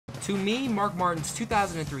To me, Mark Martin's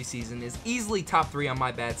 2003 season is easily top 3 on my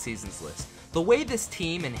bad seasons list. The way this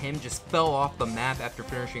team and him just fell off the map after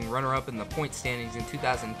finishing runner-up in the point standings in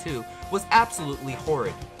 2002 was absolutely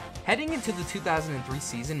horrid. Heading into the 2003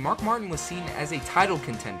 season, Mark Martin was seen as a title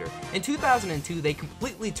contender. In 2002, they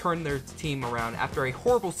completely turned their team around after a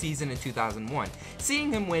horrible season in 2001,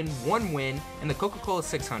 seeing him win 1 win in the Coca-Cola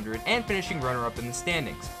 600 and finishing runner-up in the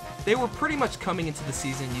standings. They were pretty much coming into the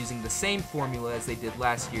season using the same formula as they did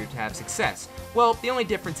last year to have success. Well, the only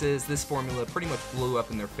difference is this formula pretty much blew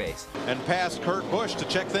up in their face. And past Kurt Busch to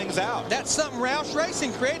check things out. That's something Roush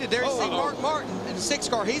Racing created there. You see Mark Martin in the 6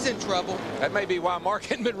 car, he's in trouble. That may be why Mark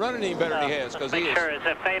hadn't been running any better than he has, because he is. Sure, is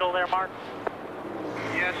it fatal there, Mark?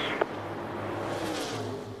 Yes.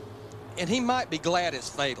 And he might be glad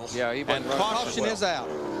it's fatal. Yeah, he wasn't And running Caution well. is out.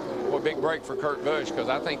 Well, big break for Kurt Busch, because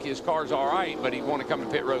I think his car's all right, but he'd want to come to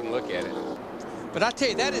pit road and look at it. But I tell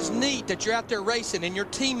you, that is neat that you're out there racing and your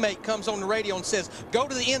teammate comes on the radio and says, go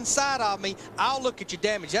to the inside of me, I'll look at your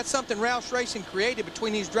damage. That's something Roush Racing created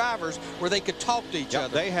between these drivers where they could talk to each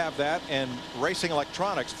other. They have that, and Racing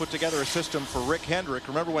Electronics put together a system for Rick Hendrick.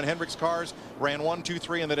 Remember when Hendrick's cars ran 1, 2,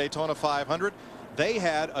 3 in the Daytona 500? They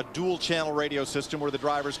had a dual channel radio system where the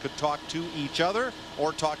drivers could talk to each other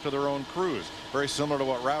or talk to their own crews. Very similar to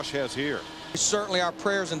what Roush has here. Certainly our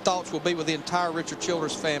prayers and thoughts will be with the entire Richard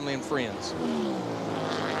Childress family and friends.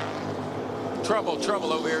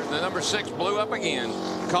 Trouble over here. The number 6 blew up again.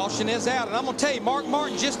 Caution is out, and I'm going to tell you, Mark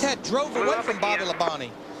Martin just had drove away from Bobby Labonte.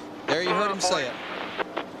 There you heard him say it.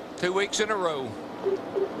 2 weeks in a row.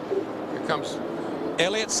 Here comes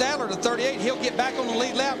Elliott Sadler to 38. He'll get back on the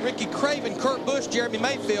lead lap. Ricky Craven, Kurt Busch, Jeremy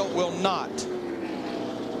Mayfield will not.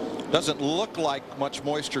 Doesn't look like much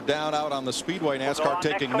moisture down out on the speedway. NASCAR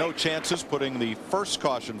taking no chances, putting the first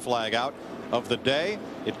caution flag out of the day.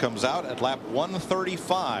 It comes out at lap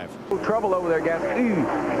 135. Trouble over there, guys.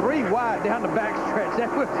 Ooh, 3 wide down the backstretch.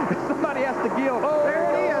 Somebody has to gild. Oh,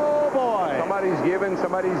 there it is. Oh, boy. Somebody's giving,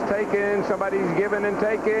 somebody's taking, somebody's giving and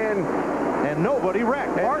taking. And nobody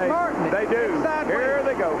wrecked. Mark Martin. They do. Here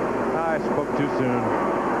they go. I spoke too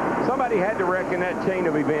soon. Somebody had to wreck in that chain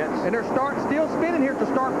of events. And they're still spinning here to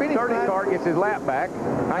start finish. 30 car gets his lap back.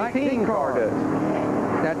 19 car does.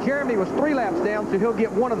 Now, Jeremy was 3 laps down, so he'll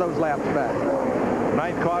get 1 of those laps back.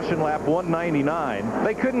 9th caution lap 199.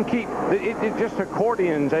 They couldn't keep it just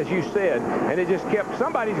accordions, as you said, and it just kept.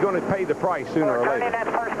 Somebody's going to pay the price sooner or later. Turning that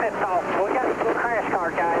first pit stop. We got a crash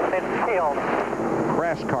cart, guys. It's sealed.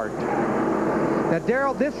 Crash cart. Now,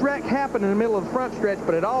 Darrell, this wreck happened in the middle of the front stretch,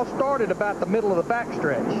 but it all started about the middle of the back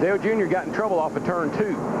stretch. Dale Jr. got in trouble off of turn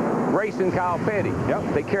 2. Racing Kyle Petty.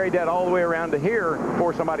 Yep. They carried that all the way around to here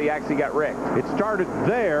before somebody actually got wrecked. It started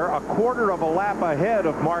there, a quarter of a lap ahead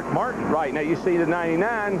of Mark Martin. Right. Now you see the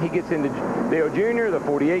 99. He gets into Dale Jr. The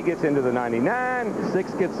 48 gets into the 99.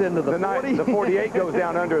 6 gets into the 40. The 48 goes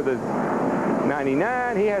down under the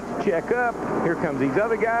 99. He has to check up. Here comes these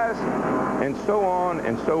other guys, and so on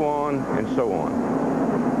and so on and so on.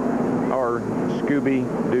 Or Scooby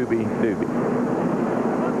Dooby Dooby.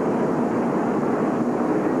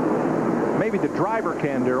 Maybe the driver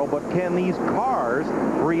can, Darrell, but can these cars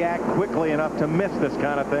react quickly enough to miss this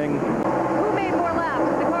kind of thing? Who made more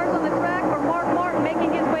laps? The cars on the track or Mark Martin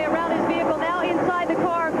making his way around his vehicle now inside the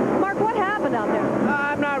car? Mark, what happened out there?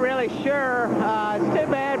 I'm not really sure. It's too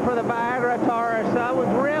bad for the Viagra Taurus. I was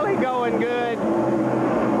really going good.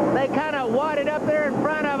 They kind of wadded up there in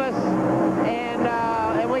front of us,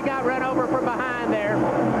 and we got run over from behind there.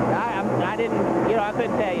 I didn't, I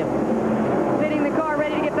couldn't tell you. Sitting the car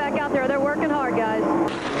ready to get back out there. They're working hard, guys.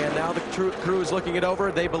 And now the crew is looking it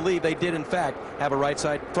over. They believe they did, in fact, have a right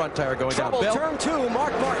side front tire going down. Turn 2,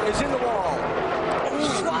 Mark Martin is in the wall.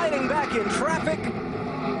 Sliding back in traffic.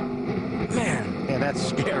 Man, that's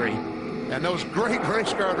scary. And those great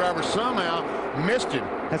race car drivers somehow missed him.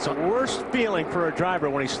 That's the worst feeling for a driver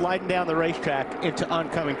when he's sliding down the racetrack into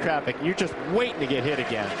oncoming traffic. You're just waiting to get hit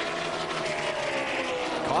again.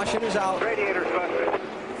 Caution is out. Radiator's busted.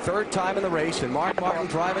 3rd time in the race, and Mark Martin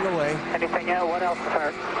driving away. Anything else? What else is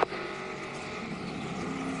hurt?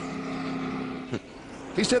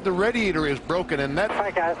 He said the radiator is broken, and that. All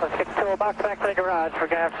right, guys, let's get the toolbox back to the garage. We're going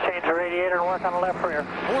to have to change the radiator and work on the left rear.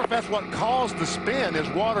 I wonder if that's what caused the spin, is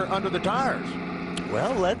water under the tires.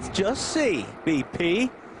 Well, let's just see. BP.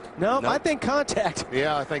 No, I think contact.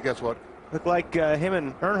 Yeah, I think that's what. Looked like him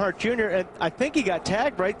and Earnhardt Jr., and I think he got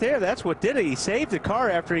tagged right there. That's what did it. He saved the car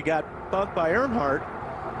after he got bumped by Earnhardt.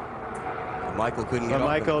 Michael couldn't get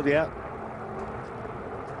Michael, yeah.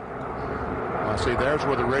 I see, there's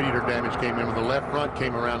where the radiator damage came in, when the left front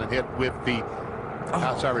came around and hit with the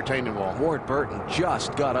outside retaining wall. Ward Burton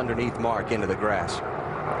just got underneath Mark into the grass.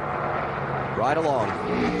 Right along.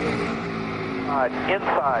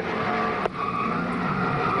 Inside.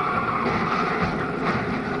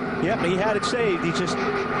 Yep, he had it saved. He just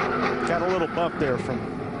got a little bump there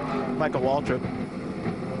from Michael Waltrip.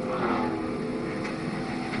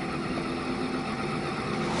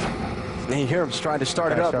 And you hear him trying to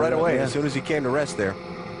start it up right away as soon as he came to rest there.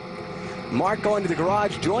 Mark going to the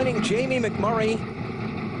garage, joining Jamie McMurray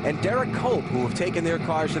and Derek Cope, who have taken their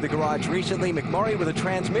cars to the garage recently. McMurray with a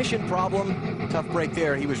transmission problem. Tough break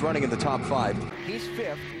there. He was running in the top 5. He's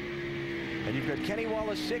 5th. And you've got Kenny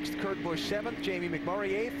Wallace 6th, Kurt Busch 7th, Jamie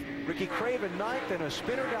McMurray 8th, Ricky Craven 9th, and a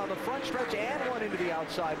spinner down the front stretch and one into the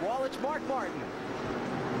outside wall. It's Mark Martin.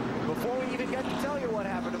 Before we even get to tell you what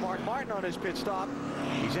happened to Mark Martin on his pit stop,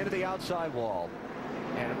 he's into the outside wall.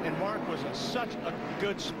 And Mark was in such a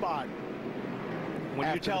good spot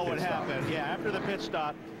when you tell what happened. Yeah, after the pit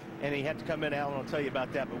stop, and he had to come in. Alan will tell you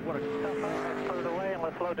about that, but what a... Put it away and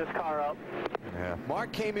let's load this car up. Yeah.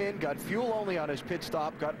 Mark came in, got fuel only on his pit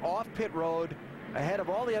stop, got off pit road ahead of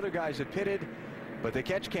all the other guys that pitted, but the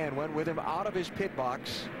catch can went with him out of his pit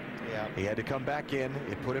box. Yeah. He had to come back in.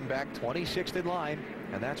 It put him back 26th in line,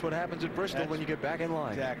 and that's what happens at Bristol when you get back in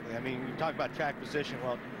line. Exactly. I mean, you talk about track position.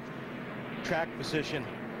 Well, track position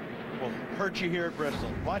will hurt you here at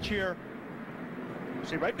Bristol. Watch here.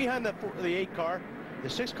 See, right behind the 8 car, the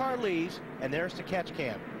 6 car leaves, and there's the catch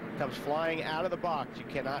can. Comes flying out of the box. You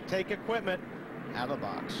cannot take equipment out of the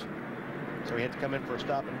box. So he had to come in for a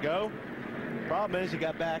stop and go. Problem is, he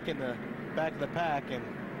got back in the back of the pack, and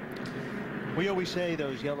we always say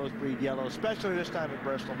those yellows breed yellow, especially this time at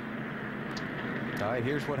Bristol. All right,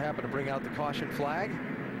 here's what happened to bring out the caution flag.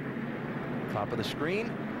 Top of the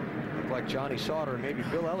screen. Looked like Johnny Sauter and maybe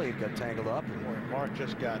Bill Elliott got tangled up. And Mark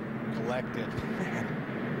just got collected.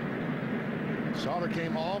 Sauter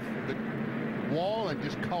came off the wall and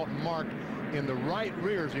just caught Mark in the right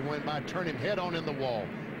rear as he went by, turned him head on in the wall.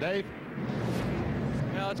 Dave?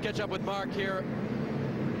 Now let's catch up with Mark here.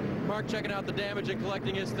 Mark checking out the damage and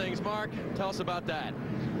collecting his things. Mark, tell us about that.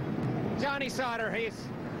 Johnny Sauter,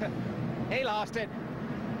 he lost it.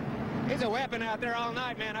 He's a weapon out there all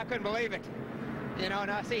night, man. I couldn't believe it. You know,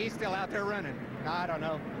 and I see he's still out there running. I don't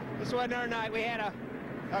know. This wasn't our night. We had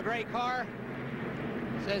a great car.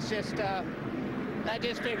 So it's just, that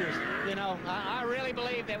just figures, you know. I really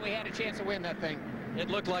believe that we had a chance to win that thing. It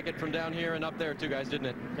looked like it from down here and up there too, guys, didn't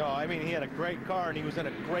it? No, I mean, he had a great car and he was in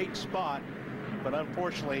a great spot, but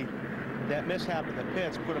unfortunately that mishap in the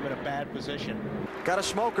pits put him in a bad position. Got a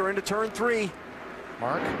smoker into turn 3.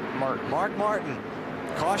 Mark Martin.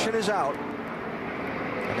 Caution is out.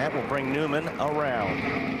 And that will bring Newman around.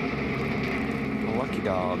 Lucky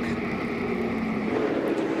dog.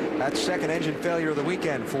 That's second engine failure of the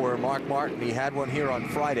weekend for Mark Martin. He had one here on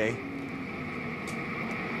Friday.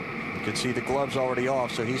 You can see the gloves already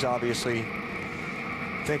off, so he's obviously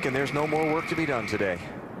thinking there's no more work to be done today.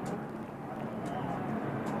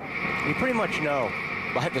 You pretty much know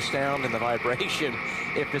by the sound and the vibration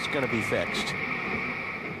if it's going to be fixed.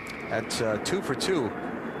 That's 2 for 2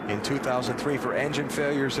 in 2003 for engine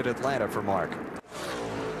failures at Atlanta for Mark.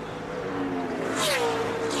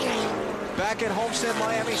 Back at Homestead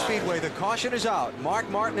Miami Speedway, the caution is out. Mark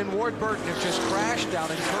Martin and Ward Burton have just crashed down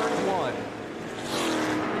in turn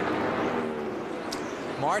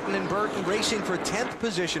 1. Martin and Burton racing for 10th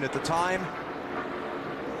position at the time.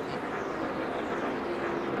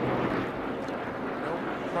 No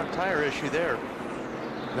front tire issue there.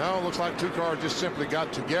 No, it looks like 2 cars just simply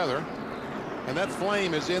got together. And that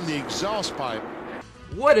flame is in the exhaust pipe.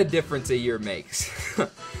 What a difference a year makes.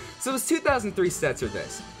 So his 2003 stats are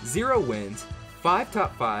this: 0 wins, 5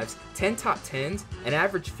 top 5s, 10 top 10s, an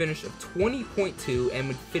average finish of 20.2, and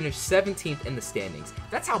would finish 17th in the standings.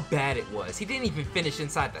 That's how bad it was. He didn't even finish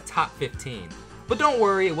inside the top 15. But don't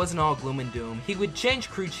worry, it wasn't all gloom and doom. He would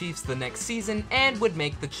change crew chiefs the next season and would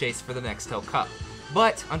make the chase for the Nextel Cup.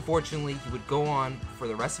 But unfortunately, he would go on for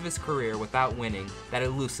the rest of his career without winning that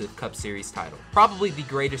elusive Cup Series title. Probably the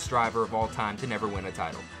greatest driver of all time to never win a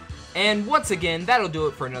title. And once again, that'll do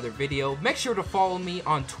it for another video. Make sure to follow me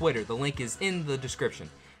on Twitter. The link is in the description.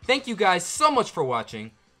 Thank you guys so much for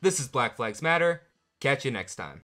watching. This is Black Flags Matter. Catch you next time.